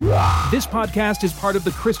This podcast is part of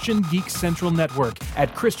the Christian Geek Central Network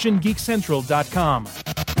at ChristianGeekCentral.com.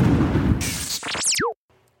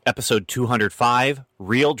 Episode 205,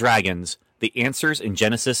 Real Dragons, the Answers in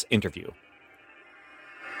Genesis interview.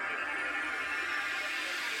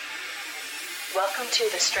 Welcome to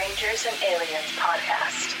the Strangers and Aliens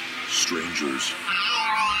podcast. Strangers.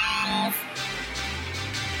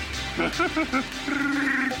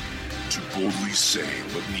 To boldly say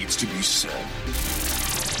what needs to be said.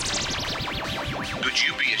 Would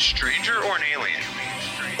you be a stranger or an alien?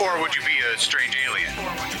 Or would you be a strange alien?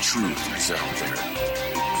 The truth is out there.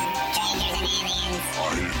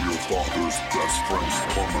 I am your father's best friend's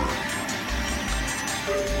plumber.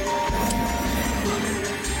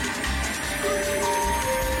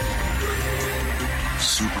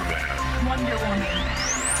 Superman. Wonder Woman.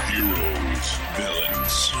 Heroes.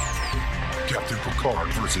 Villains. Captain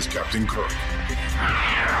Picard versus Captain Kirk. Do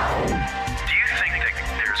you think that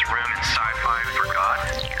there's room in sci-fi for God?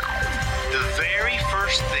 The very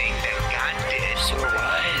first thing that God did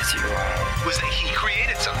was that he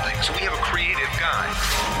created something. So we have a creative God.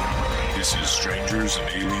 This is Strangers and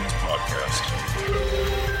Aliens podcast.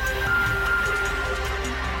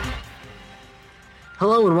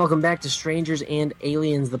 Hello and welcome back to Strangers and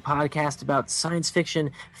Aliens, the podcast about science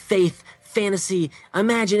fiction, faith, fantasy,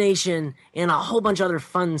 imagination, and a whole bunch of other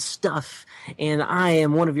fun stuff. And I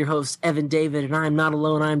am one of your hosts, Evan David, and I'm not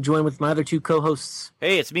alone. I'm joined with my other two co-hosts.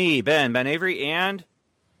 Hey, it's me, Ben Avery, and...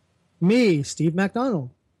 Me, Steve MacDonald.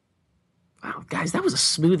 Wow, guys, that was a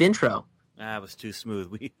smooth intro. It was too smooth.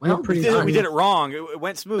 We did it wrong. It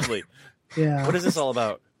went smoothly. Yeah. What is this all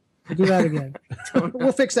about? We'll do that again.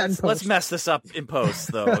 We'll fix that in post. Let's mess this up in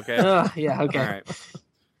post, though, okay? Yeah, okay. All right.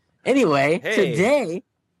 Anyway, Hey. Today...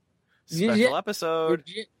 Special episode.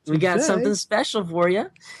 We got something special for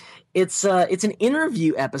you. It's an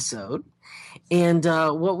interview episode, and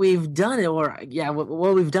what we've done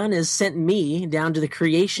is sent me down to the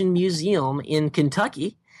Creation Museum in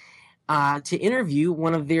Kentucky to interview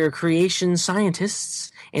one of their creation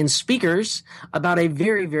scientists and speakers about a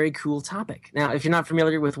very, very cool topic. Now, if you're not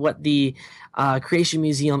familiar with what the Creation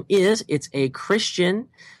Museum is, it's a Christian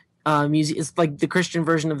museum. It's like the Christian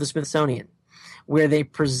version of the Smithsonian, where they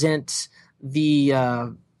present the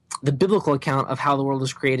biblical account of how the world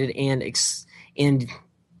was created and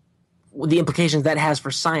the implications that has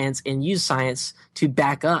for science, and use science to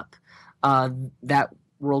back up that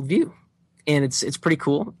worldview. And it's pretty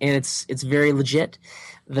cool, and it's very legit.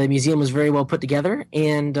 The museum was very well put together,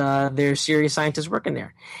 and there's serious scientists working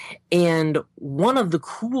there. And one of the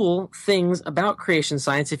cool things about creation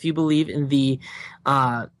science, if you believe in the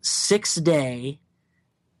 6-day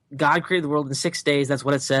God created the world in 6 days. That's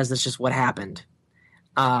what it says. That's just what happened.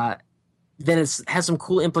 Then it has some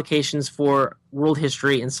cool implications for world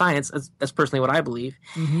history and science. That's personally what I believe.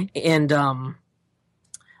 Mm-hmm. And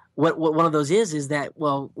what one of those is that,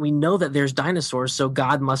 well, we know that there's dinosaurs, so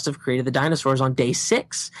God must have created the dinosaurs on day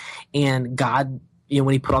 6. And God,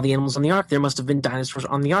 when he put all the animals on the ark, there must have been dinosaurs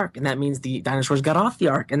on the ark. And that means the dinosaurs got off the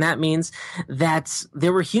ark. And that means that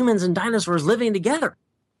there were humans and dinosaurs living together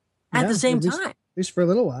at the same time. At least for a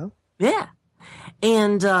little while. Yeah.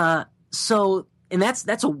 And that's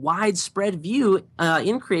a widespread view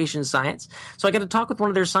in creation science. So I got to talk with one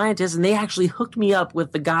of their scientists, and they actually hooked me up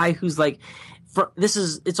with the guy who's like,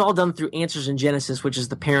 it's all done through Answers in Genesis, which is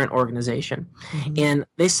the parent organization. Mm-hmm. And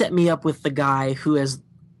they set me up with the guy who has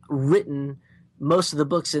written most of the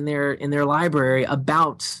books in their library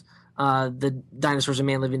about the dinosaurs and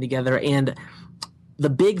man living together. And the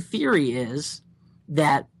big theory is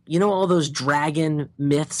that, all those dragon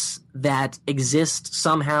myths that exist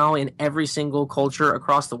somehow in every single culture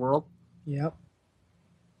across the world? Yep.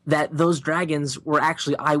 That those dragons were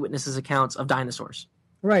actually eyewitnesses' accounts of dinosaurs.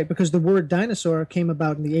 Right, because the word dinosaur came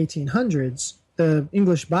about in the 1800s. The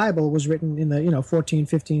English Bible was written in the 14,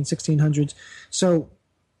 15, 1600s. So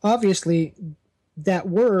obviously that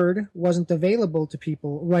word wasn't available to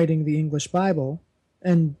people writing the English Bible.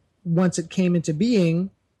 And once it came into being,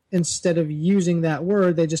 instead of using that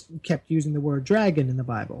word, they just kept using the word dragon in the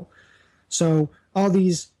Bible. So all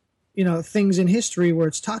these, things in history where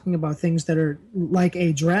it's talking about things that are like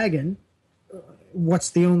a dragon, what's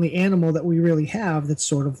the only animal that we really have that's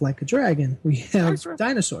sort of like a dragon? We have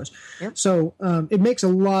dinosaurs. Yep. So it makes a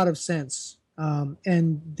lot of sense. And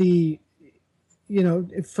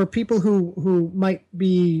for people who might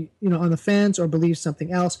be, on the fence or believe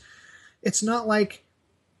something else, it's not like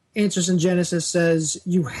Answers in Genesis says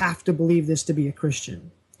you have to believe this to be a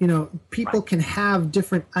Christian. People can have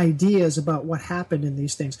different ideas about what happened in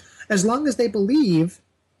these things. As long as they believe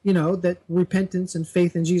that repentance and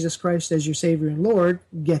faith in Jesus Christ as your Savior and Lord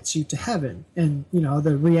gets you to heaven, and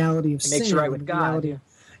the reality of sin makes you right with God.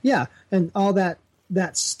 Yeah, and all that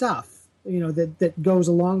stuff, that goes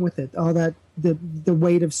along with it, all that the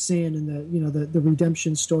weight of sin and the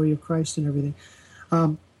redemption story of Christ and everything.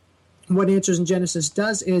 What Answers in Genesis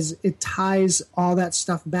does is it ties all that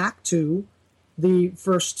stuff back to the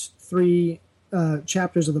first 3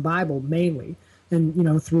 chapters of the Bible mainly,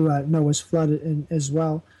 and through Noah's flood as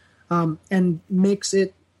well, and makes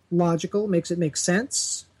it logical, makes it make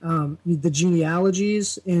sense. The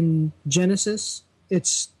genealogies in Genesis,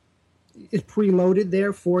 it's preloaded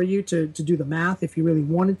there for you to do the math if you really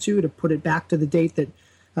wanted to put it back to the date that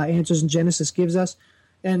Answers in Genesis gives us,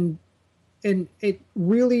 and it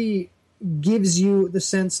really gives you the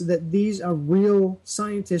sense that these are real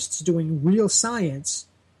scientists doing real science,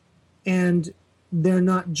 and they're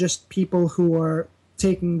not just people who are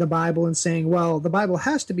taking the Bible and saying, well, the Bible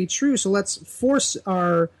has to be true, so let's force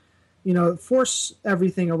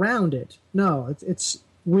everything around it. No, it's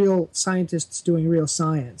real scientists doing real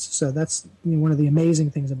science. So that's one of the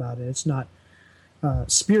amazing things about it. It's not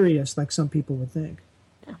spurious like some people would think.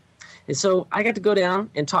 Yeah. And so I got to go down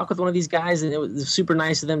and talk with one of these guys, and it was super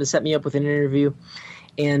nice of them to set me up with an interview.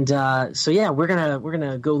 And so yeah, we're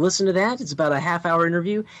gonna go listen to that. It's about a half-hour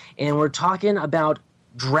interview, and we're talking about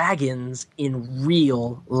dragons in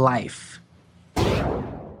real life.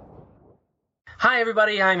 Hi,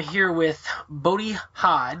 everybody. I'm here with Bodie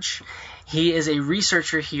Hodge. He is a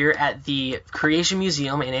researcher here at the Creation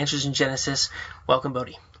Museum and Answers in Genesis. Welcome,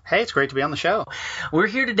 Bodie. Hey, it's great to be on the show. We're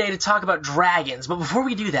here today to talk about dragons, but before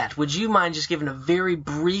we do that, would you mind just giving a very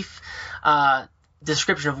brief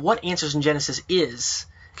description of what Answers in Genesis is?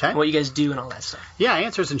 Okay. And what you guys do and all that stuff. Yeah,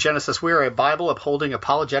 Answers in Genesis. We're a Bible-upholding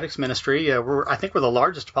apologetics ministry. I think we're the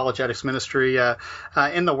largest apologetics ministry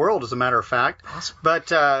in the world, as a matter of fact. Awesome. But,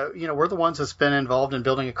 we're the ones that's been involved in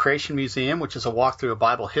building a Creation Museum, which is a walkthrough of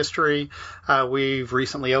Bible history. We've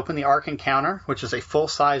recently opened the Ark Encounter, which is a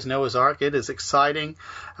full-size Noah's Ark. It is exciting.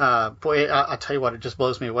 Boy, I'll tell you what, it just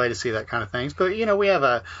blows me away to see that kind of things. But, we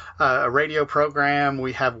have a radio program.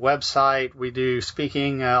 We have a website. We do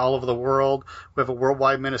speaking all over the world. We have a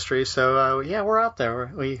worldwide ministry. So, we're out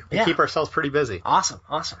there. We keep ourselves pretty busy. Awesome.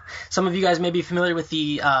 Some of you guys may be familiar with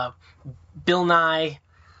the Bill Nye,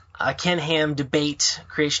 Ken Ham debate,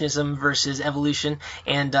 creationism versus evolution,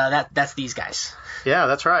 and that's these guys. Yeah,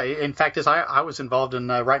 that's right. In fact, as I was involved in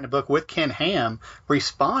writing a book with Ken Ham,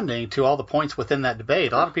 responding to all the points within that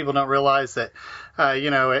debate. A lot of people don't realize that,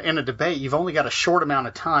 in a debate, you've only got a short amount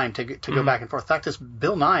of time to go back and forth. In fact, this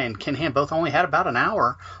Bill Nye and Ken Ham both only had about an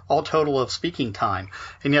hour all total of speaking time,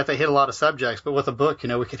 and yet they hit a lot of subjects. But with a book,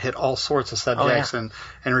 we could hit all sorts of subjects and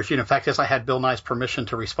refute. In fact, I had Bill Nye's permission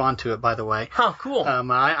to respond to it, by the way. Oh, cool.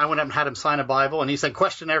 I went up and had him sign a Bible, and he said,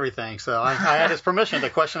 question everything. So I had his permission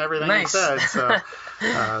to question everything he said. So.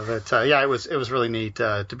 It was really neat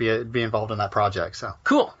to be involved in that project. So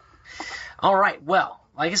cool. All right. Well,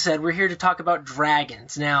 like I said, we're here to talk about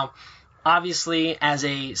dragons. Now, obviously, as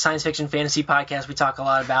a science fiction fantasy podcast, we talk a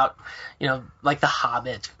lot about, like The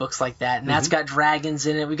Hobbit, books like that, and that's got dragons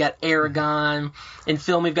in it. We got Aragon. In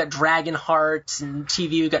film, we've got Dragonheart. In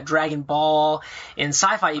TV, we've got Dragon Ball. In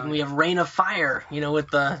sci-fi, even we have Reign of Fire. With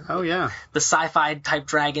the sci-fi type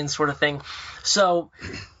dragon sort of thing. So.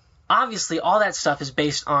 Obviously, all that stuff is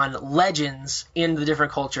based on legends in the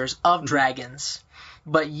different cultures of dragons.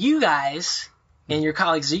 But you guys and your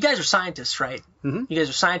colleagues, you guys are scientists, right? Mm-hmm. You guys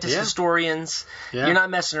are scientists, historians. Yeah. You're not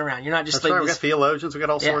messing around. You're not just That's right. We got theologians. We got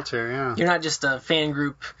all sorts here. Yeah. You're not just a fan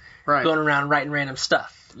group going around writing random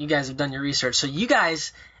stuff. You guys have done your research. So you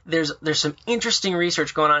guys, there's some interesting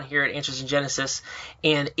research going on here at Answers in Genesis,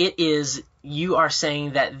 and you are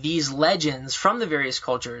saying that these legends from the various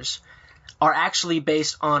cultures are actually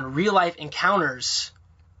based on real-life encounters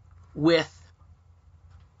with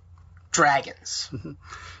dragons. Mm-hmm.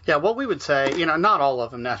 Yeah, what we would say, not all of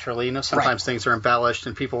them naturally. Sometimes things are embellished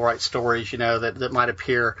and people write stories, that might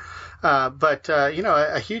appear. But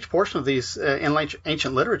a huge portion of these in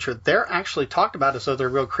ancient literature, they're actually talked about as though they're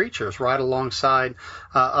real creatures right alongside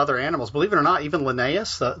other animals. Believe it or not, even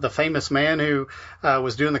Linnaeus, the famous man who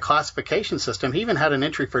was doing the classification system, he even had an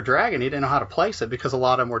entry for dragon. He didn't know how to place it because a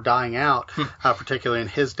lot of them were dying out, particularly in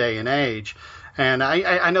his day and age. And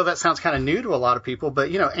I know that sounds kind of new to a lot of people, but,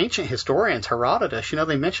 ancient historians, Herodotus,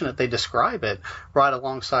 they mention it, they describe it right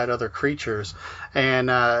alongside other creatures. And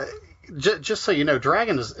just so you know,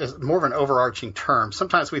 dragon is more of an overarching term.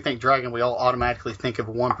 Sometimes we think dragon, we all automatically think of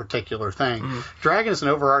one particular thing. Dragon is an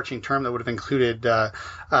overarching term that would have included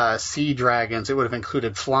sea dragons. It would have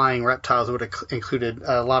included flying reptiles. It would have included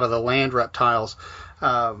a lot of the land reptiles.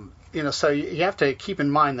 so you have to keep in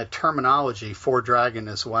mind the terminology for dragon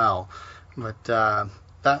as well. But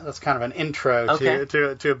that's kind of an intro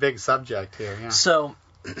to a big subject here. Yeah. So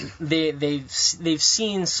they've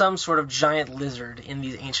seen some sort of giant lizard in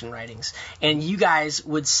these ancient writings, and you guys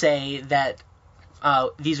would say that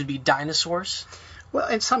these would be dinosaurs? Well,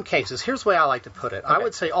 in some cases, here's the way I like to put it. Okay. I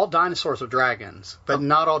would say all dinosaurs are dragons, but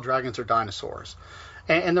not all dragons are dinosaurs.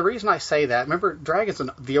 And the reason I say that, remember, dragon's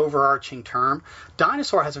the overarching term.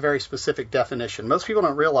 Dinosaur has a very specific definition. Most people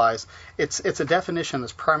don't realize it's a definition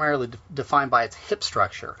that's primarily defined by its hip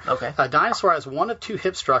structure. Okay. A dinosaur has one of two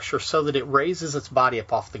hip structures so that it raises its body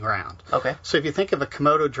up off the ground. Okay. So if you think of a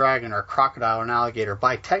Komodo dragon or a crocodile or an alligator,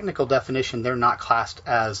 by technical definition, they're not classed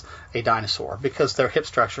as a dinosaur because their hip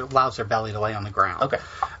structure allows their belly to lay on the ground. Okay.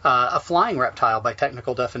 A flying reptile, by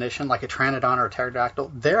technical definition, like a pteranodon or a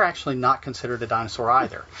pterodactyl, they're actually not considered a dinosaur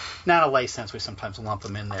either. Now, in a lay sense, we sometimes lump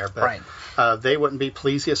them in there, but they wouldn't be.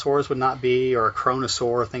 Plesiosaurs would not be, or a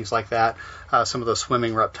chronosaur, things like that. Some of those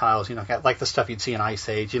swimming reptiles, like the stuff you'd see in Ice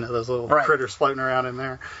Age, those little critters floating around in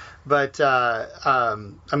there. But,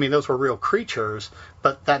 those were real creatures,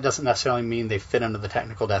 but that doesn't necessarily mean they fit under the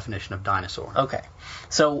technical definition of dinosaur. Okay.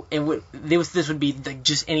 So this would be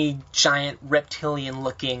just any giant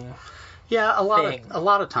reptilian-looking... Yeah, a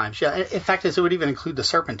lot of times. Yeah, in fact, it would even include the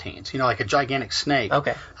serpentines. Like a gigantic snake.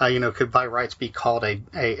 Okay. Could by rights be called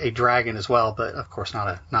a dragon as well, but of course not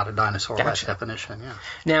a dinosaur by definition. Yeah.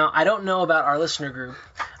 Now, I don't know about our listener group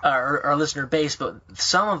or our listener base, but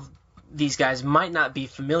some of these guys might not be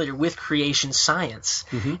familiar with creation science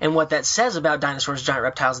and what that says about dinosaurs, giant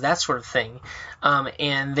reptiles, that sort of thing,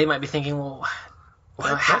 and they might be thinking, well.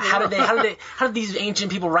 How did these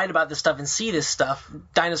ancient people write about this stuff and see this stuff?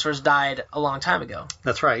 Dinosaurs died a long time ago.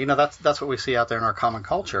 That's right. That's what we see out there in our common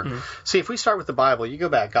culture. Mm-hmm. See, if we start with the Bible, you go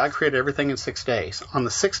back. God created everything in 6 days. On the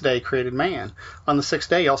 6th day, created man. On the 6th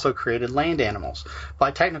day, he also created land animals. By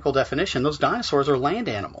technical definition, those dinosaurs are land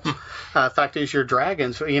animals. Fact is, your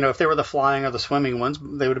dragons, if they were the flying or the swimming ones,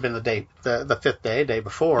 they would have been the 5th day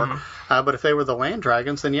before. Mm-hmm. But if they were the land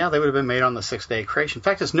dragons, then they would have been made on the 6th day of creation. In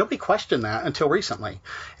fact, nobody questioned that until recently.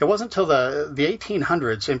 It wasn't until the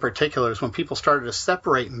 1800s in particular is when people started to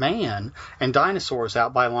separate man and dinosaurs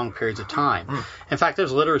out by long periods of time. In fact,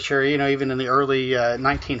 there's literature, even in the early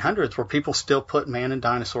 1900s where people still put man and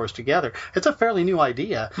dinosaurs together. It's a fairly new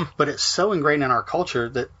idea, but it's so ingrained in our culture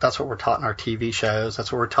that's what we're taught in our TV shows.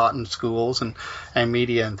 That's what we're taught in schools and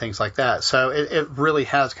media and things like that. So it really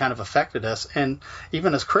has kind of affected us. And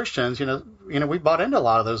even as Christians, we bought into a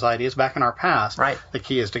lot of those ideas back in our past. Right. The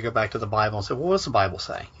key is to go back to the Bible and say, well, what does the Bible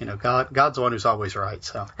say? God's the one who's always right.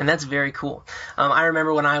 So. And that's very cool. I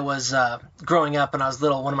remember when I was growing up and I was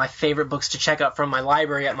little, one of my favorite books to check out from my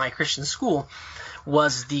library at my Christian school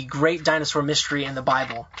was The Great Dinosaur Mystery in the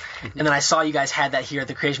Bible. Mm-hmm. And then I saw you guys had that here at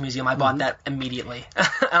the Creation Museum. I bought that immediately.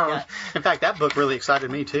 In fact, that book really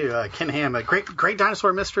excited me too. Ken Ham, a great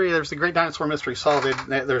dinosaur mystery. There's the Great Dinosaur Mystery Solved.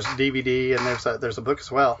 There's a DVD and there's a book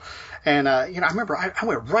as well. And I remember I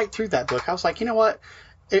went right through that book. I was like, you know what?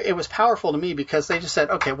 It was powerful to me because they just said,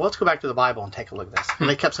 okay, well, let's go back to the Bible and take a look at this. And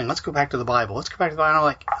they kept saying, let's go back to the Bible. Let's go back to the Bible. And I'm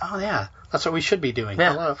like, oh, yeah, that's what we should be doing.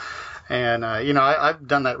 Yeah. Hello. And, I've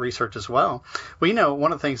done that research as well. Well,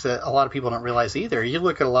 one of the things that a lot of people don't realize either, you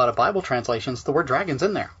look at a lot of Bible translations, the word dragon's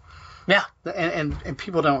in there. Yeah. And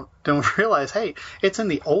people don't realize, hey, it's in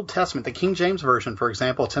the Old Testament. The King James Version, for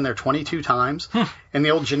example, it's in there 22 times. In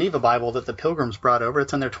the Old Geneva Bible that the Pilgrims brought over,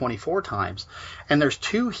 it's in there 24 times. And there's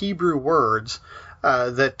 2 Hebrew words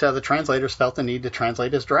that the translators felt the need to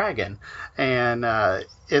translate as dragon. And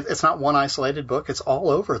it's not one isolated book. It's all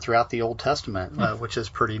over throughout the Old Testament, which is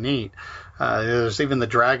pretty neat. There's even the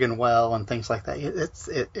dragon well and things like that.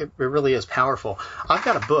 It really is powerful. I've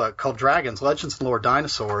got a book called Dragons, Legends and Lore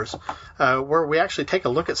Dinosaurs, where we actually take a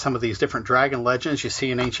look at some of these different dragon legends you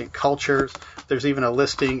see in ancient cultures. There's even a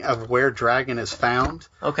listing of where dragon is found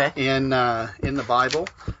in the Bible.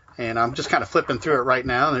 And I'm just kind of flipping through it right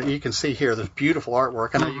now. And you can see here, there's beautiful artwork.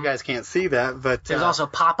 I know you guys can't see that, but... There's also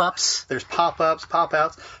pop-ups. There's pop-ups,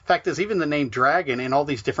 pop-outs. In fact, there's even the name dragon in all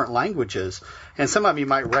these different languages. And some of you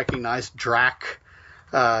might recognize Drak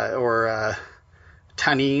or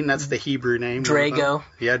Tanin. That's the Hebrew name. Drago.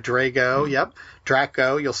 Yeah, Drago. Yep.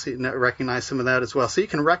 Draco. You'll recognize some of that as well. So you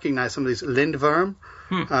can recognize some of these Lindworm.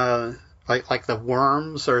 Like the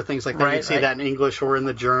worms or things like that. Right, you see that in English or in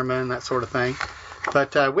the German, that sort of thing.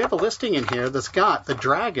 But we have a listing in here that's got the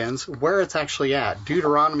dragons where it's actually at.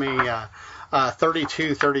 Deuteronomy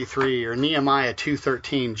 32:33 or Nehemiah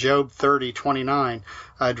 2:13, Job 30:29.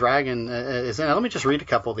 Dragon is in it. Let me just read a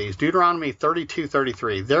couple of these. Deuteronomy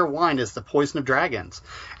 32:33. Their wine is the poison of dragons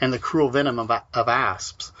and the cruel venom of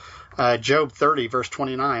asps. Job 30, verse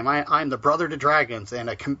 29. I'm the brother to dragons and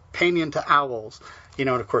a companion to owls. And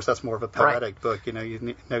of course, that's more of a poetic book.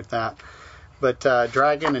 You note that. But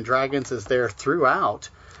dragon and dragons is there throughout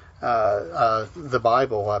the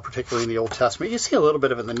Bible, particularly in the Old Testament. You see a little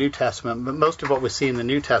bit of it in the New Testament, but most of what we see in the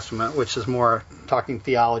New Testament, which is more talking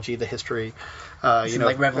theology, the history,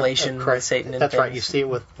 like Revelation, with Satan. And that's things. right. You see it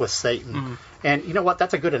with Satan. Mm-hmm. And you know what?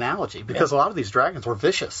 That's a good analogy because a lot of these dragons were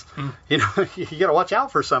vicious. Mm. You got to watch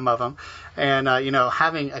out for some of them. And,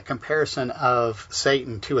 having a comparison of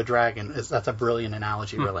Satan to a dragon, that's a brilliant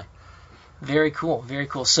analogy, really. Very cool. Very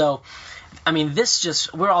cool. So, I mean,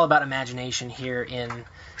 we're all about imagination here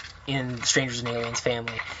in Strangers and Aliens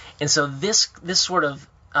family. And so this sort of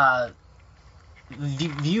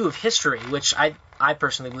view of history, which I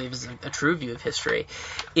personally believe is a true view of history,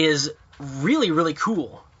 is really, really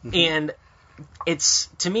cool. Mm-hmm. And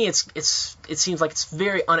to me it seems like it's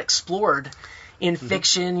very unexplored in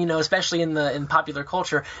fiction, especially in popular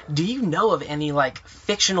culture. Do you know of any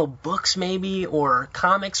fictional books maybe or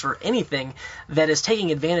comics or anything that is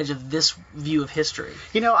taking advantage of this view of history?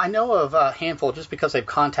 I know of a handful just because they've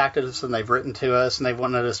contacted us and they've written to us and they've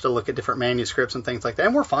wanted us to look at different manuscripts and things like that.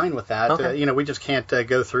 And we're fine with that. Okay. We just can't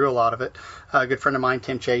go through a lot of it. A good friend of mine,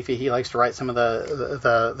 Tim Chafee, he likes to write some of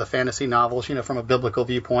the fantasy novels, from a biblical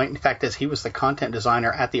viewpoint. In fact, he was the content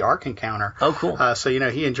designer at the Ark Encounter. Oh, cool. So,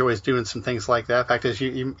 he enjoys doing some things like that. In fact,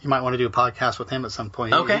 you might want to do a podcast with him at some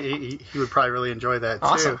point. Okay. He would probably really enjoy that,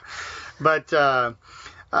 awesome. too. But,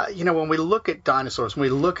 when we look at dinosaurs, when we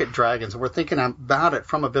look at dragons, and we're thinking about it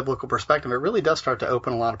from a biblical perspective, it really does start to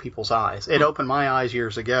open a lot of people's eyes. It opened my eyes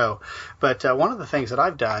years ago. But one of the things that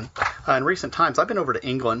I've done in recent times, I've been over to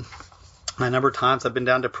England a number of times. I've been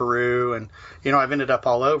down to Peru, and I've ended up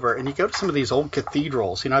all over. And you go to some of these old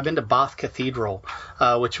cathedrals. I've been to Bath Cathedral,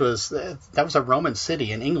 which was a Roman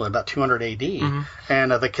city in England, about 200 AD. Mm-hmm.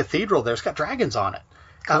 And the cathedral there's got dragons on it.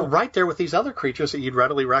 Cool. Right there with these other creatures that you'd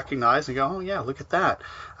readily recognize and go, oh, yeah, look at that.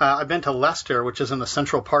 I've been to Leicester, which is in the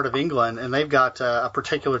central part of England, and they've got a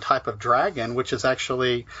particular type of dragon, which is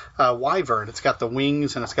actually a wyvern. It's got the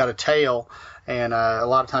wings and it's got a tail, and a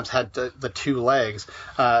lot of times had the two legs.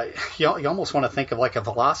 You almost want to think of like a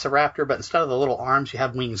velociraptor, but instead of the little arms, you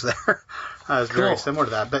have wings there. It's very similar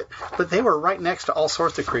to that. But they were right next to all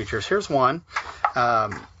sorts of creatures. Here's one,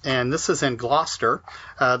 and this is in Gloucester.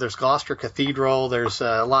 There's Gloucester Cathedral. There's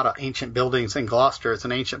a lot of ancient buildings in Gloucester. It's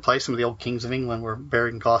an ancient place. Some of the old kings of England were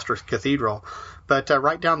buried in Gloucester Cathedral. But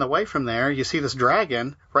right down the way from there, you see this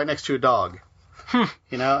dragon right next to a dog.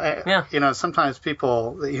 Sometimes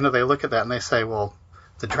people, they look at that and they say, well,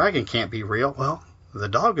 the dragon can't be real. Well, the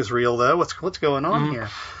dog is real, though. What's going on here?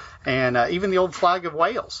 And even the old flag of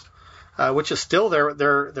Wales, which is still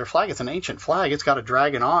their flag. It's an ancient flag. It's got a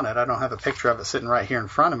dragon on it. I don't have a picture of it sitting right here in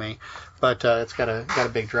front of me, but it's got a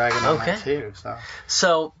big dragon on that too.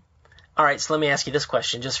 So, all right. So let me ask you this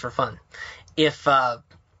question, just for fun. If the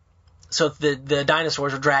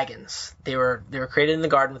dinosaurs are dragons, they were created in the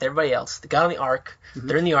garden with everybody else. They got on the ark. Mm-hmm.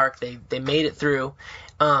 They're in the ark. They made it through.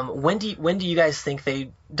 When do you guys think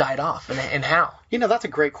they died off, and how? That's a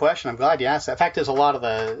great question. I'm glad you asked that. In fact, there's a lot of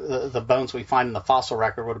the bones we find in the fossil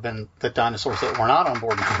record would have been the dinosaurs that were not on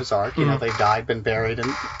board Noah's Ark. They've died, been buried,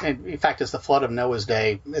 and in fact, as the flood of Noah's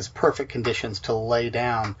day is perfect conditions to lay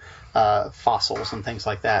down fossils and things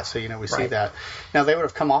like that. So we see that. Now they would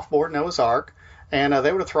have come off board Noah's Ark. And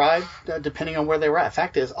they would have thrived depending on where they were at.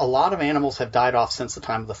 Fact is, a lot of animals have died off since the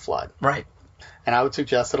time of the flood. Right. And I would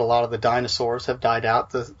suggest that a lot of the dinosaurs have died out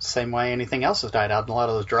the same way anything else has died out, and a lot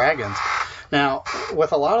of those dragons. Now,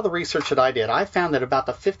 with a lot of the research that I did, I found that about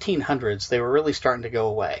the 1500s, they were really starting to go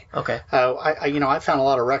away. Okay. I found a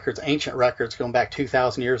lot of records, ancient records going back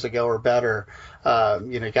 2,000 years ago or better.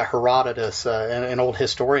 You got Herodotus, an old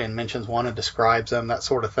historian, mentions one and describes them, that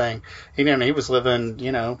sort of thing. And he was living,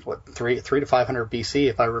 300 to 500 BC,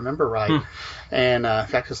 if I remember right. And in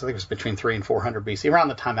fact, I think it was between 300 and 400 BC, around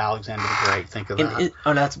the time Alexander the Great. Think of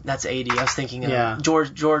that. That's 80. I was thinking of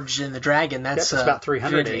George and the Dragon. That's about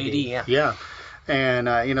 300 AD. Yeah.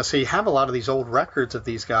 And, so you have a lot of these old records of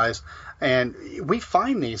these guys, and we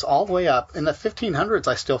find these all the way up. In the 1500s,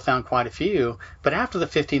 I still found quite a few, but after the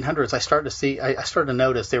 1500s, I started to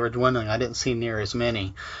notice they were dwindling. I didn't see near as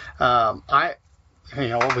many.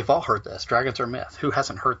 We've all heard this. Dragons are myth. Who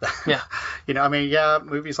hasn't heard that? Yeah.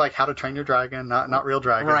 Movies like How to Train Your Dragon, not real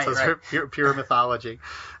dragons. Right, Those pure mythology.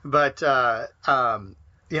 But,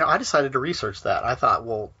 I decided to research that. I thought,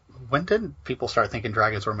 well, when did people start thinking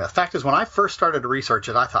dragons were myth? Fact is, when I first started to research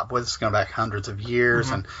it, I thght, boy, this is going back hundreds of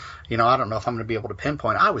years, and, I don't know if I'm going to be able to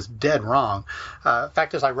pinpoint. I was dead wrong.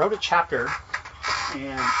 Fact is, I wrote a chapter,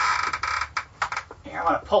 and here, I'm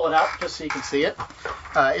going to pull it up just so you can see it.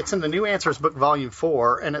 It's in the New Answers book, Volume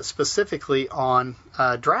 4, and it's specifically on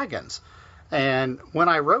dragons. And when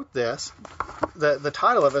I wrote this, the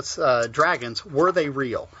title of it's Dragons, Were They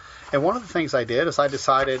Real? And one of the things I did is I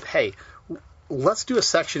decided, hey, let's do a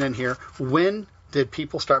section in here. When did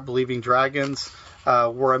people start believing dragons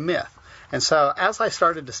were a myth? And so as I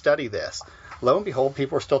started to study this, lo and behold,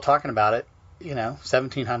 people were still talking about it,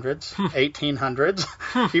 1700s,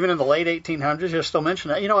 1800s, even in the late 1800s, you're still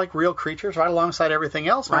mentioning it, like real creatures right alongside everything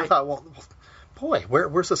else. And I thought, well, boy,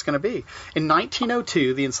 where's this going to be? In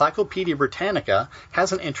 1902, the Encyclopedia Britannica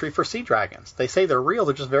has an entry for sea dragons. They say they're real,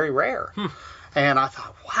 they're just very rare. And I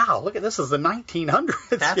thought, wow, look at this, is the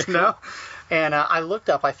 1900s, That's cool. And I looked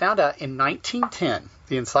up, I found out in 1910,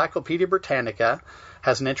 the Encyclopedia Britannica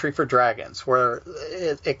has an entry for dragons, where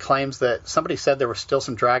it claims that somebody said there were still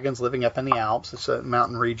some dragons living up in the Alps. It's a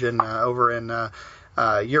mountain region over in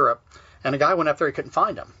Europe. And a guy went up there, he couldn't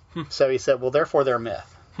find them. So he said, well, therefore they're a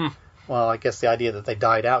myth. Well, I guess the idea that they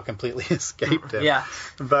died out completely escaped him. Yeah.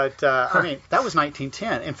 But, I mean, that was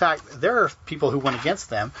 1910. In fact, there are people who went against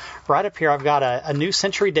them. Right up here, I've got a New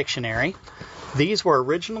Century Dictionary. These were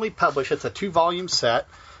originally published. It's a 2-volume set.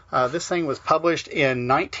 This thing was published in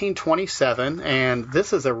 1927, and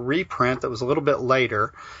this is a reprint that was a little bit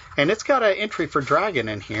later. And it's got an entry for dragon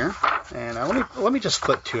in here. And let me just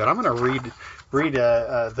flip to it. I'm going to read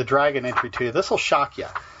the dragon entry to you. This will shock you.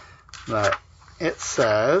 But it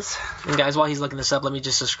says... And guys, while he's looking this up, let me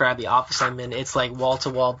just describe the office I'm in. It's like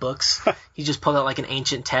wall-to-wall books. He just pulled out like an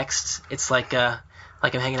ancient text. It's like I'm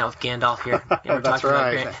hanging out with Gandalf here. We're That's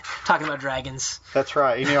right. Talking about dragons. That's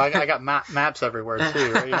right. I got maps everywhere,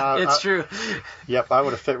 too. It's true. Yep, I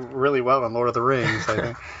would have fit really well in Lord of the Rings, I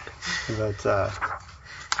think. But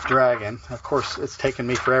dragon, of course, it's taken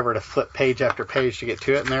me forever to flip page after page to get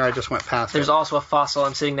to it, and there I just went past There's also a fossil.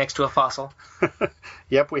 I'm sitting next to a fossil.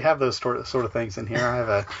 Yep, we have those sort of things in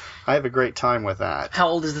here. I have a great time with that. How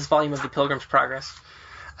old is this volume of the Pilgrim's Progress?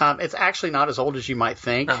 It's actually not as old as you might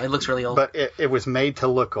think. Oh, it looks really old. But it was made to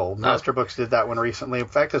look old. Master Books did that one recently. In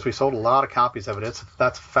fact, as we sold a lot of copies of it,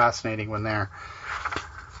 that's a fascinating one there.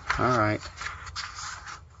 All right.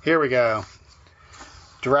 Here we go.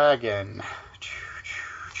 Dragon.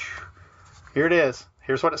 Here it is.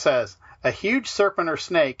 Here's what it says. A huge serpent or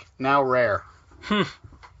snake, now rare.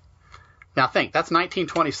 Now think, that's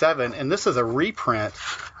 1927, and this is a reprint.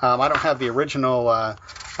 I don't have the original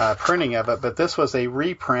printing of it, but this was a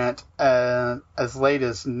reprint as late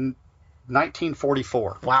as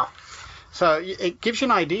 1944. Wow. So it gives you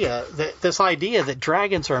an idea that this idea that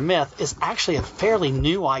dragons are a myth is actually a fairly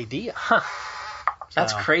new idea.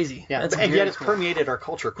 That's crazy. Yeah, That's and yet it's cool. permeated our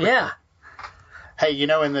culture quickly. Yeah. Hey,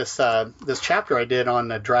 in this chapter I did on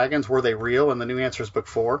dragons, were they real, in the New Answers book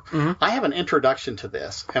 4, I have an introduction to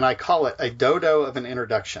this, and I call it a dodo of an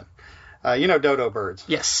introduction. Dodo birds.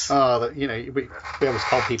 Yes. We always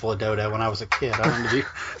called people a dodo when I was a kid. I don't know,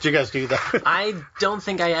 did you guys do that? I don't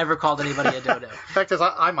think I ever called anybody a dodo. In fact,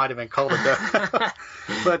 I might have been called a dodo.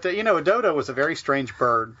 But, a dodo was a very strange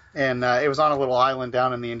bird, and it was on a little island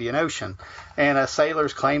down in the Indian Ocean. And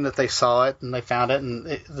sailors claimed that they saw it, and they found it, and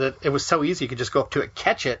that it was so easy, you could just go up to it,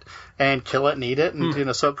 catch it, and kill it and eat it,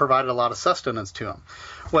 and so it provided a lot of sustenance to them.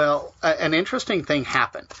 Well, an interesting thing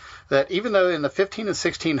happened. That even though in the 15 and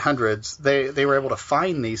 1600s they were able to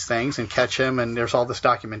find these things and catch them, and there's all this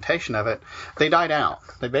documentation of it, they died out.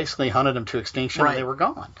 They basically hunted them to extinction, and they were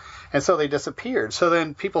gone. And so they disappeared. So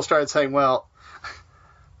then people started saying, well,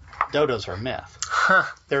 dodos are a myth.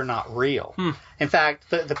 They're not real. In fact,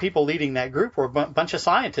 the people leading that group were a bunch of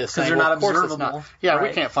scientists saying, they're well, not of course observable. it's not. Yeah, Right.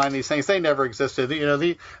 we can't find these things. They never existed.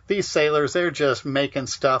 These sailors, they're just making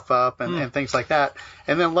stuff up and things like that.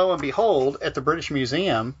 And then lo and behold, at the British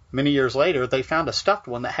Museum, many years later, they found a stuffed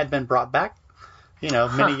one that had been brought back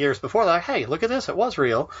many years before. They're like, hey, look at this, it was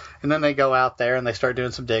real. And then they go out there and they start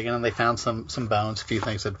doing some digging, and they found some bones, a few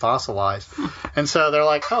things had fossilized. And so they're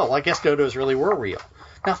like, oh, well, I guess dodos really were real.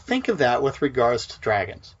 Now think of that with regards to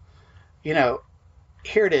dragons.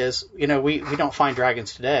 Here it is, we don't find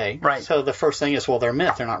dragons today. Right. So the first thing is, well, they're a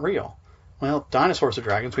myth, they're not real. Well, dinosaurs are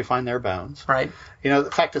dragons, we find their bones. Right.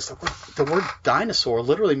 The fact is, the word dinosaur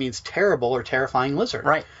literally means terrible or terrifying lizard.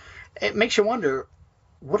 Right. It makes you wonder,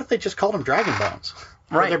 what if they just called them dragon bones?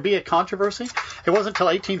 Right. Would there be a controversy? It wasn't until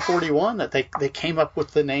 1841 that they came up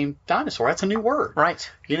with the name dinosaur. That's a new word.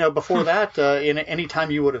 Right. Before that, any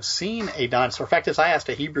time you would have seen a dinosaur. In fact, as I asked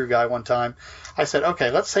a Hebrew guy one time, I said,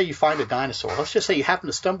 okay, let's say you find a dinosaur. Let's just say you happen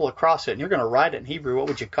to stumble across it, and you're going to write it in Hebrew. What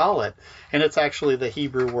would you call it? And it's actually the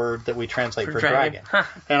Hebrew word that we translate for dragon.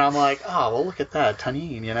 And I'm like, oh, well, look at that,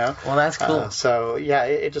 tanin, Well, that's cool. So, yeah,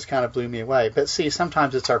 it just kind of blew me away. But see,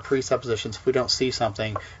 sometimes it's our presuppositions. If we don't see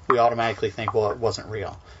something, we automatically think, well, it wasn't real.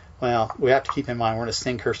 real. Well, we have to keep in mind we're in a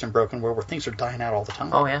sin-cursed and broken world where things are dying out all the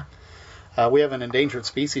time. Oh, yeah. We have an endangered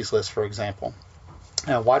species list, for example.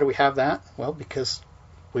 Why do we have that? Well, because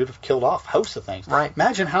we would have killed off hosts of things. Right.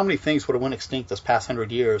 Imagine how many things would have went extinct this past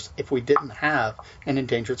 100 years if we didn't have an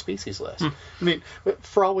endangered species list. I mean,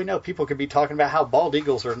 for all we know, people could be talking about how bald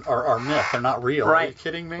eagles are myth. They're not real. Right. Are you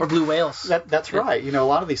kidding me? Or blue whales. That's right. A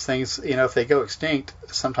lot of these things, if they go extinct,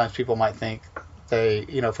 sometimes people might think they,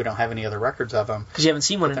 if we don't have any other records of them. Because you haven't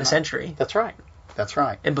seen one in a century. That's right. That's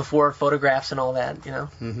right. And before photographs and all that,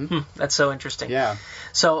 That's so interesting. Yeah.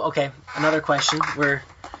 So, okay, another question.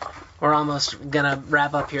 We're almost going to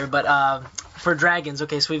wrap up here, but for dragons,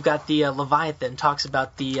 okay, so we've got the Leviathan talks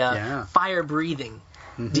about the fire breathing.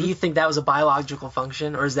 Do you think that was a biological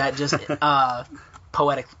function, or is that just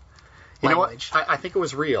poetic language? You know what? I think it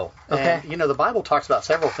was real. Okay. And, the Bible talks about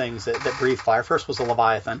several things that breathe fire. First was the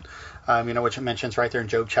Leviathan, which it mentions right there in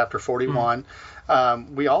Job chapter 41.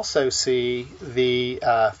 We also see the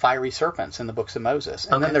fiery serpents in the books of Moses.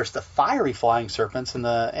 And then there's the fiery flying serpents in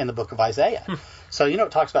the book of Isaiah. So,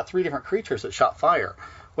 it talks about 3 different creatures that shot fire.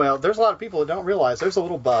 Well, there's a lot of people that don't realize there's a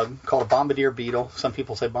little bug called a bombardier beetle. Some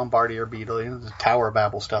people say bombardier beetle, the Tower of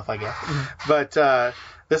Babel stuff, I guess. But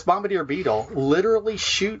this bombardier beetle literally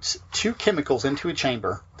shoots 2 chemicals into a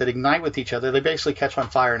chamber that ignite with each other. They basically catch on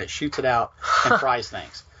fire, and it shoots it out and fries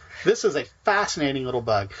things. This is a fascinating little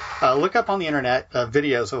bug. Look up on the internet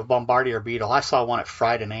videos of a bombardier beetle. I saw one that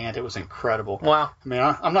fried an ant. It was incredible. Wow. I mean,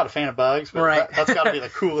 I'm not a fan of bugs, but that's got to be the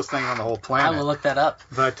coolest thing on the whole planet. I will look that up.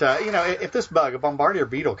 But, if this bug, a bombardier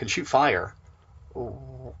beetle, can shoot fire,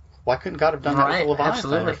 why couldn't God have done that with the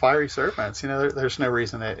Leviathan or fiery serpents? There's no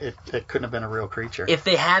reason it couldn't have been a real creature. If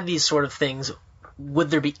they had these sort of things,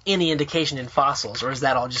 would there be any indication in fossils, or is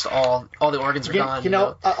that all just all the organs are gone?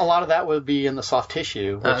 A lot of that would be in the soft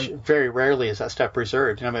tissue, which very rarely is that stuff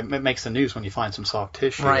preserved. It makes the news when you find some soft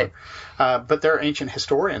tissue. Right. But there are ancient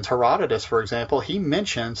historians. Herodotus, for example, he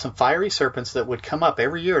mentioned some fiery serpents that would come up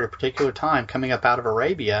every year at a particular time, coming up out of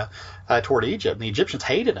Arabia toward Egypt. And the Egyptians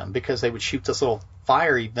hated them because they would shoot this little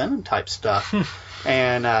fiery venom type stuff.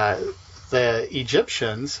 And the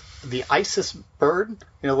Egyptians, the Isis bird,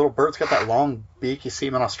 little bird's got that long beak. You see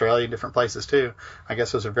them in Australia and different places too. I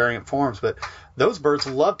guess those are variant forms, but those birds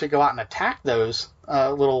love to go out and attack those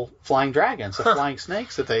little flying dragons, the flying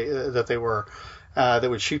snakes that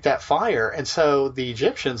would shoot that fire. And so the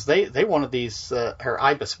Egyptians, they wanted these, or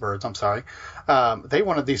ibis birds, I'm sorry. They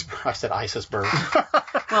wanted these, I said Isis birds.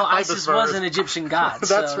 Well, Isis was an Egyptian god.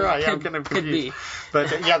 That's so right. Yeah, I'm kind of confused. But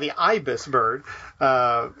the ibis bird,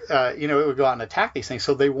 it would go out and attack these things.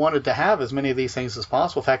 So they wanted to have as many of these things as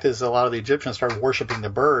possible. The fact is, a lot of the Egyptians started worshiping the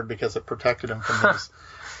bird because it protected them from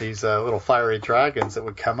these little fiery dragons that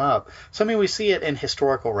would come up. So, we see it in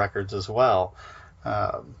historical records as well.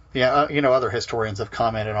 Other historians have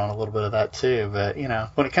commented on a little bit of that too. But,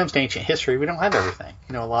 when it comes to ancient history, we don't have everything.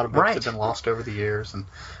 A lot of books have been lost over the years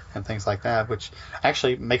and things like that, which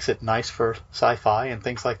actually makes it nice for sci-fi and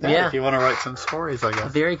things like that if you want to write some stories, I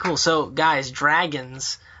guess. Very cool. So, guys,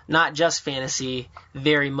 dragons, not just fantasy,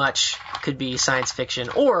 very much could be science fiction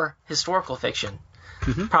or historical fiction.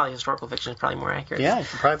 Probably historical fiction is probably more accurate. Yeah,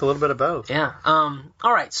 probably a little bit of both. Yeah. All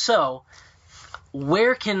right, so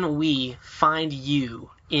where can we find you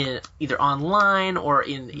in either online or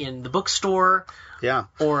in the bookstore? Yeah.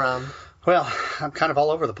 Or well, I'm kind of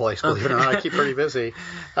all over the place, believe it or not. I keep pretty busy.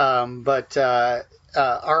 But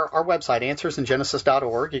our website,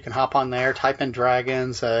 answersingenesis.org, you can hop on there, type in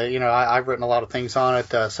dragons. I've written a lot of things on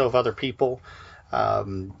it, so have other people.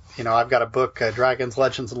 I've got a book, Dragons,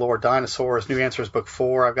 Legends, and Lore, Dinosaurs, New Answers, Book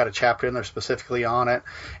 4. I've got a chapter in there specifically on it.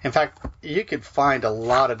 In fact, you could find a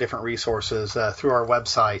lot of different resources through our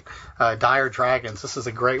website. Dire Dragons, this is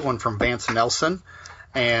a great one from Vance Nelson.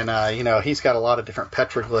 And, he's got a lot of different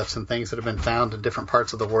petroglyphs and things that have been found in different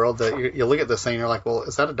parts of the world that you look at this thing and you're like, well,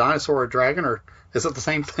 is that a dinosaur or a dragon, or is it the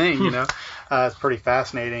same thing, It's pretty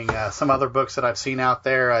fascinating. Some other books that I've seen out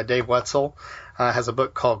there, Dave Wetzel has a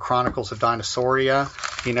book called Chronicles of Dinosauria,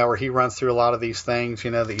 where he runs through a lot of these things,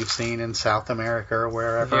 that you've seen in South America or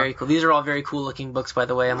wherever. Very cool. These are all very cool looking books, by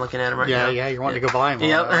the way. I'm looking at them right now. Yeah, you're wanting to go buy them.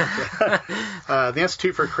 Yep. The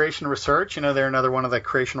Institute for Creation Research, they're another one of the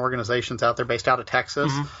creation organizations out there based out of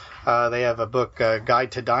Texas. They have a book,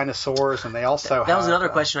 Guide to Dinosaurs, and they also That was another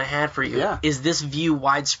question I had for you. Yeah. Is this view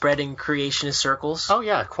widespread in creationist circles? Oh,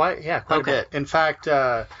 yeah, quite a bit. In fact,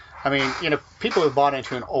 people who've bought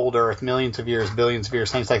into an old earth, millions of years, billions of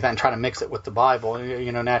years, things like that, and try to mix it with the Bible,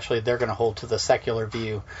 naturally they're going to hold to the secular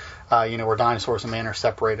view, where dinosaurs and man are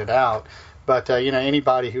separated out. But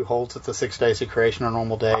anybody who holds that the 6 days of creation are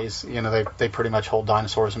normal days, they pretty much hold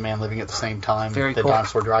dinosaurs and man living at the same time. Very the cool.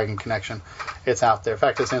 dinosaur-dragon connection, it's out there. In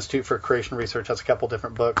fact, this Institute for Creation Research has a couple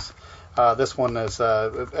different books. This one is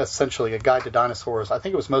essentially a guide to dinosaurs. I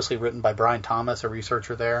think it was mostly written by Brian Thomas, a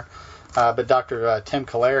researcher there. But Dr. Tim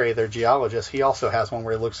Calleri, their geologist, he also has one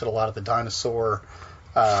where he looks at a lot of the dinosaur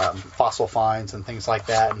fossil finds and things like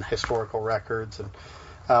that, and historical records. And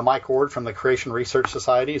Mike Ward from the Creation Research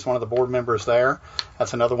Society is one of the board members there.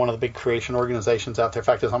 That's another one of the big creation organizations out there. In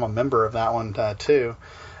fact, I'm a member of that one too.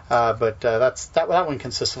 But that one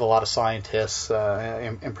consists of a lot of scientists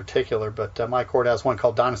in particular. But Mike Ward has one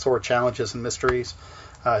called Dinosaur Challenges and Mysteries.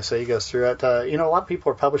 So he goes through it. A lot of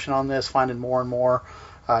people are publishing on this, finding more and more.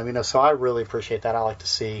 So I really appreciate that. I like to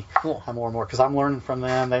see more and more because I'm learning from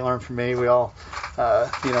them. They learn from me. We all,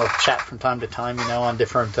 chat from time to time, on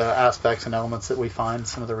different aspects and elements that we find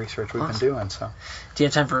some of the research we've been doing. So, do you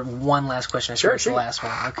have time for one last question? I swear it's the last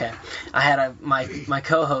one. Okay. I had my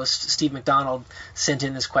co-host Steve McDonald sent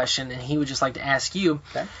in this question, and he would just like to ask you,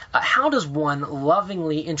 how does one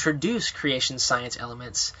lovingly introduce creation science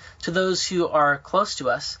elements to those who are close to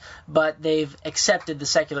us, but they've accepted the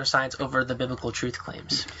secular science over the biblical truth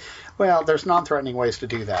claims? Well, there's non-threatening ways to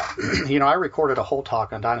do that. I recorded a whole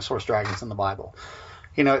talk on dinosaurs, dragons, and the Bible.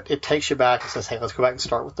 It takes you back and says, hey, let's go back and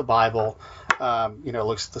start with the Bible.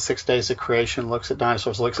 Looks at the 6 days of creation, looks at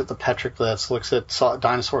dinosaurs, looks at the petroglyphs, looks at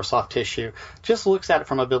dinosaur soft tissue, just looks at it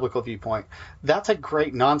from a biblical viewpoint. That's a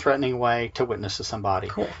great non-threatening way to witness to somebody.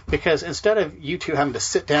 Cool. Because instead of you two having to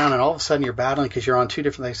sit down and all of a sudden you're battling because you're on two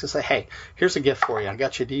different things, to say, hey, here's a gift for you. I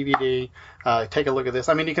got you a DVD. Take a look at this.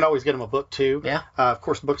 I mean, you can always get them a book too. Yeah. Of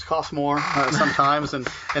course, books cost more sometimes, and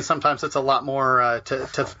sometimes it's a lot more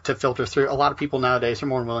to filter through. A lot of people nowadays are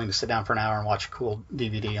more than willing to sit down for an hour and watch a cool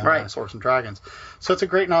DVD on dinosaurs and dragons. So it's a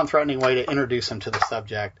great non-threatening way to introduce them to the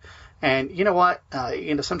subject. And you know what?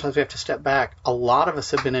 Sometimes we have to step back. A lot of us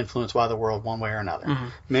have been influenced by the world one way or another. Mm-hmm.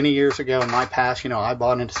 Many years ago in my past, I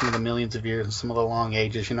bought into some of the millions of years and some of the long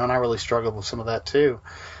ages, and I really struggled with some of that too.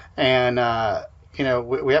 And,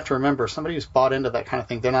 we have to remember somebody who's bought into that kind of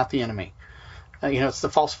thing, they're not the enemy. It's the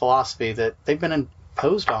false philosophy that they've been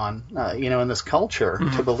imposed on, in this culture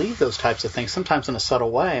to believe those types of things, sometimes in a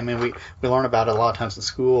subtle way. I mean, we learn about it a lot of times in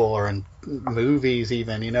school or in movies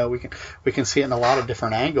even, we can see it in a lot of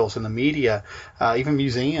different angles in the media, even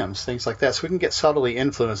museums, things like that. So we can get subtly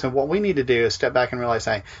influenced. And what we need to do is step back and realize,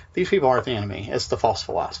 hey, these people aren't the enemy. It's the false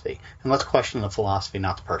philosophy. And let's question the philosophy,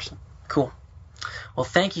 not the person. Cool. Well,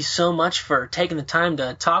 thank you so much for taking the time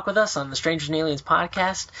to talk with us on the Strangers and Aliens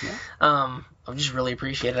podcast. Yeah. I just really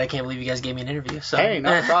appreciate it. I can't believe you guys gave me an interview. So. Hey,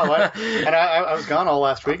 not a problem. I was gone all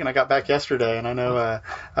last week, and I got back yesterday, and I know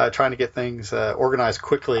trying to get things organized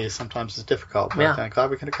quickly sometimes is difficult, but I'm glad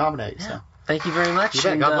we can accommodate. Yeah. So. Thank you very much.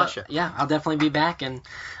 God bless you. Yeah, I'll definitely be back. And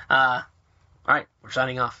all right, we're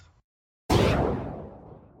signing off. Right.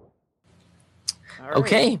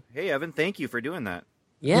 Okay. Hey, Evan, thank you for doing that.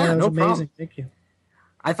 Yeah, it was no amazing. problem. Thank you.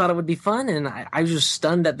 I thought it would be fun, and I was just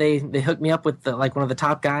stunned that they hooked me up with one of the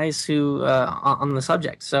top guys who on the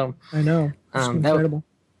subject. So I know. It's incredible.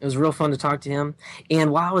 It was real fun to talk to him.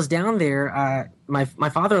 And while I was down there, my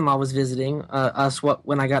father-in-law was visiting us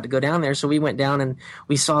when I got to go down there. So we went down and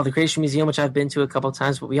we saw the Creation Museum, which I've been to a couple of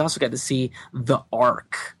times, but we also got to see the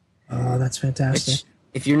Ark. Oh, that's fantastic. Which,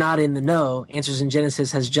 if you're not in the know, Answers in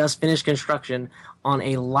Genesis has just finished construction on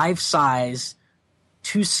a life-size,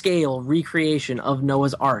 to-scale recreation of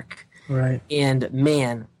Noah's Ark. Right. And,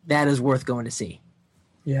 man, that is worth going to see.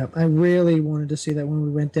 Yeah, I really wanted to see that when we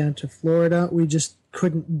went down to Florida. We just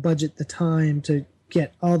couldn't budget the time to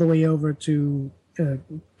get all the way over to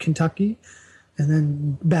Kentucky and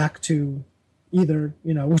then back to either,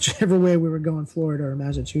 whichever way we were going, Florida or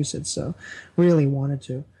Massachusetts. So really wanted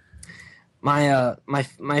to.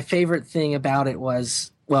 My favorite thing about it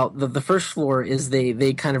was, well, the first floor is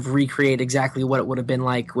they kind of recreate exactly what it would have been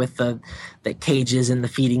like with the cages and the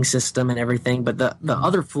feeding system and everything. But the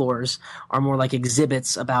other floors are more like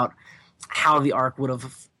exhibits about how the Ark would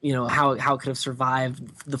have, how it could have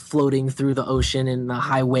survived the floating through the ocean and the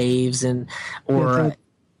high waves the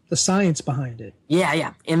science behind it.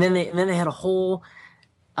 Yeah. And then they had a whole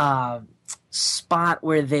spot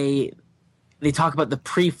where they talk about the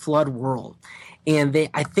pre-flood world, and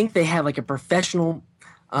I think they have like a professional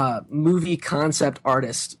movie concept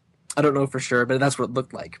artist, I don't know for sure, but that's what it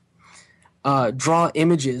looked like, draw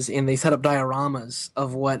images, and they set up dioramas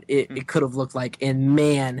of what it could have looked like. And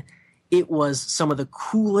man, it was some of the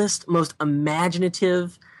coolest, most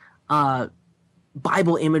imaginative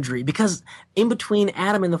Bible imagery, because in between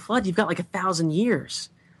Adam and the flood, you've got like 1,000 years.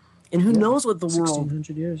 And who knows what the world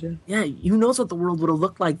 1600 years, yeah. Yeah, who knows what the world would have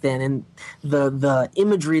looked like then, and the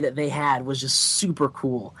imagery that they had was just super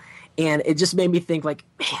cool. And it just made me think, like,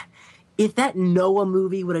 man, if that Noah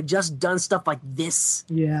movie would have just done stuff like this,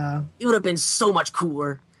 yeah, it would have been so much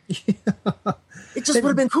cooler. It just would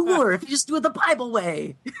have been cooler if you just do it the Bible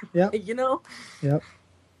way. Yeah. You know? Yep.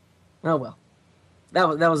 Oh well. That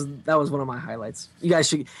was one of my highlights. You guys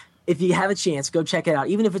should, if you have a chance, go check it out.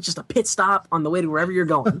 Even if it's just a pit stop on the way to wherever you're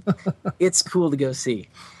going. It's cool to go see.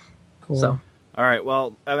 Cool. So All right,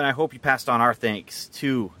 well, Evan, I hope you passed on our thanks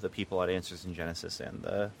to the people at Answers in Genesis and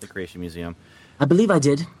the Creation Museum. I believe I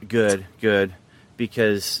did. Good,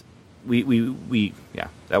 because we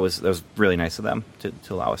that was really nice of them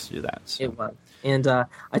to allow us to do that. So. It was. And I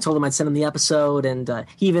told him I'd send him the episode, and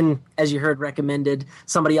he even, as you heard, recommended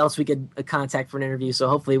somebody else we could contact for an interview, so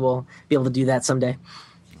hopefully we'll be able to do that someday.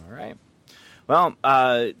 All right. Well,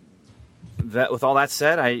 with all that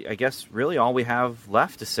said, I guess really all we have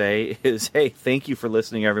left to say is, hey, thank you for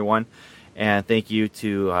listening, everyone, and thank you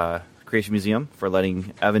to Creation Museum for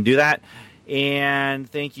letting Evan do that. And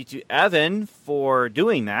thank you to Evan for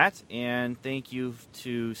doing that. And thank you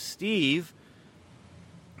to Steve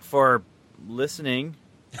for listening.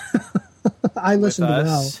 I listened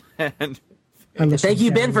well. And thank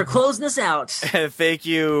you, Ben, for closing us out. And thank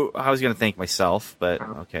you. I was going to thank myself, but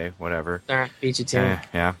okay, whatever. All right, beat you to it.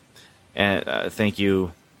 Yeah. And thank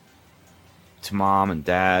you to Mom and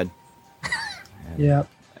Dad. Yeah.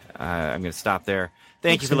 I'm going to stop there.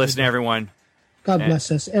 Thank you for listening, everyone. God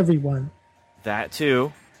bless us, everyone. That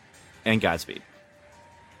too, and Godspeed.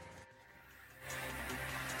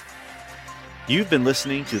 You've been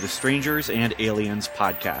listening to the Strangers and Aliens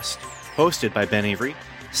podcast, hosted by Ben Avery,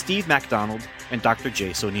 Steve MacDonald, and Dr.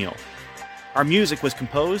 Jace O'Neill. Our music was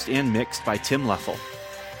composed and mixed by Tim Leffel.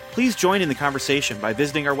 Please join in the conversation by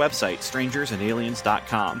visiting our website,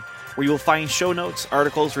 strangersandaliens.com, where you will find show notes,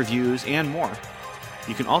 articles, reviews, and more.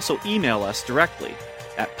 You can also email us directly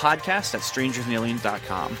at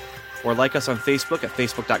podcast@strangersandaliens.com, or like us on Facebook at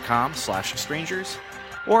facebook.com/strangers,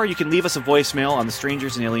 or you can leave us a voicemail on the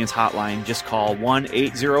Strangers and Aliens hotline. Just call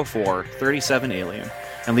 1-804-37-ALIEN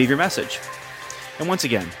and leave your message. And once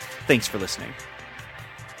again, thanks for listening.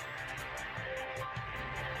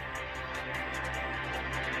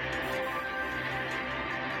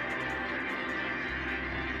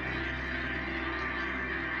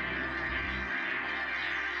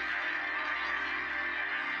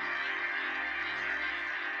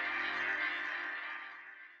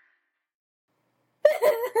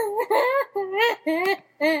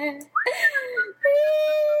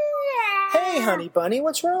 Hey, honey bunny,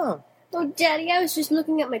 what's wrong? Oh, Daddy, I was just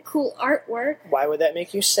looking at my cool artwork. Why would that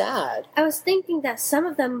make you sad? I was thinking that some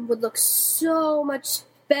of them would look so much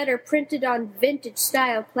better printed on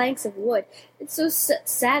vintage-style planks of wood. It's so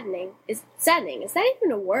saddening. Is that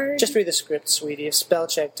even a word? Just read the script, sweetie, if spell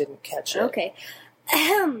check didn't catch it. Okay.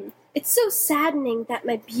 It's so saddening that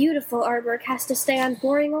my beautiful artwork has to stay on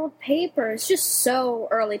boring old paper. It's just so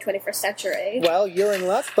early 21st century. Well, you're in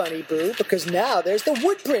luck, Bunny Boo, because now there's the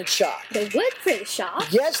Woodprint Shop. The Woodprint Shop?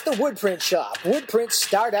 Yes, the Woodprint Shop. Woodprints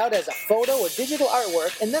start out as a photo or digital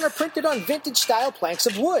artwork and then are printed on vintage-style planks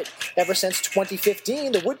of wood. Ever since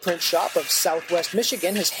 2015, the Woodprint Shop of Southwest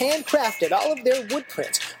Michigan has handcrafted all of their wood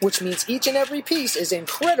prints, which means each and every piece is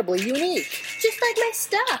incredibly unique. Just like my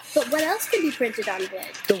stuff, but what else can be printed on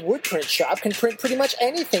wood? The Woodprint Shop can print pretty much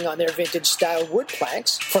anything on their vintage-style wood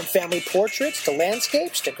planks. From family portraits to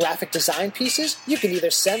landscapes to graphic design pieces, you can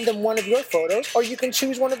either send them one of your photos or you can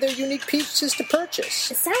choose one of their unique pieces to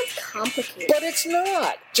purchase. It sounds complicated. But it's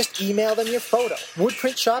not. Just email them your photo,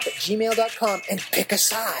 woodprintshop@gmail.com, and pick a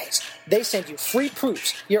size. They send you free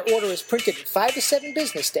proofs. Your order is printed in 5 to 7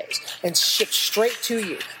 business days and shipped straight to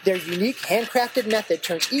you. Their unique handcrafted method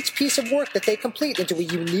turns each piece of work that they complete into a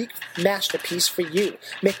unique masterpiece for you,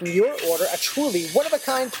 making your order a truly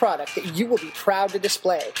one-of-a-kind product that you will be proud to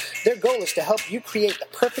display. Their goal is to help you create the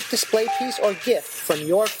perfect display piece or gift from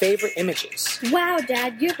your favorite images. Wow,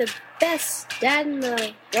 Dad, you're the best dad in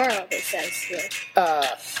the world, it says here.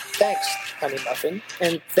 Thanks, Honey Muffin.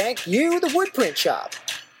 And thank you, the Woodprint Shop.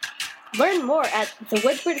 Learn more at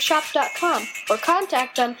thewoodprintshop.com or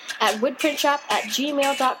contact them at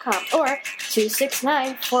woodprintshop@gmail.com or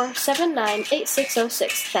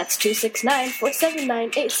 269-479-8606. That's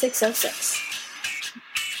 269-479-8606.